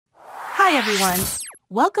Hi everyone!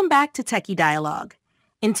 Welcome back to Techie Dialogue.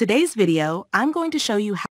 In today's video, I'm going to show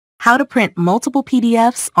you how to print multiple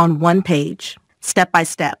PDFs on one page, step by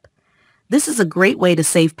step. This is a great way to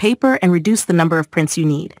save paper and reduce the number of prints you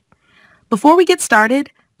need. Before we get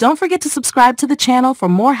started, don't forget to subscribe to the channel for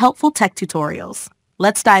more helpful tech tutorials.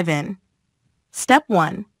 Let's dive in. Step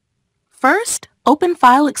 1. First, open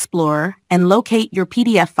File Explorer and locate your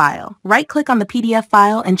PDF file. Right-click on the PDF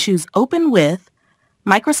file and choose Open with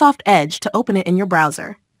Microsoft Edge to open it in your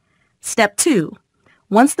browser. Step 2.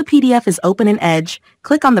 Once the PDF is open in Edge,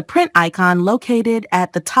 click on the print icon located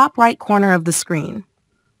at the top right corner of the screen.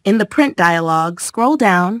 In the print dialog, scroll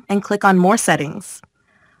down and click on More Settings.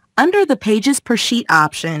 Under the Pages per Sheet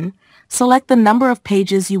option, select the number of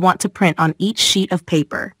pages you want to print on each sheet of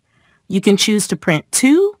paper. You can choose to print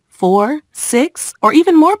 2, 4, 6, or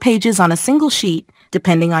even more pages on a single sheet,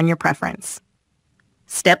 depending on your preference.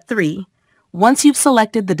 Step 3. Once you've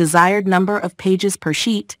selected the desired number of pages per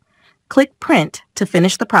sheet, click Print to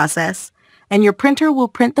finish the process, and your printer will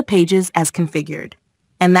print the pages as configured.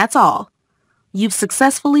 And that's all. You've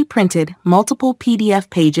successfully printed multiple PDF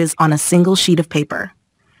pages on a single sheet of paper.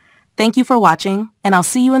 Thank you for watching, and I'll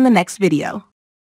see you in the next video.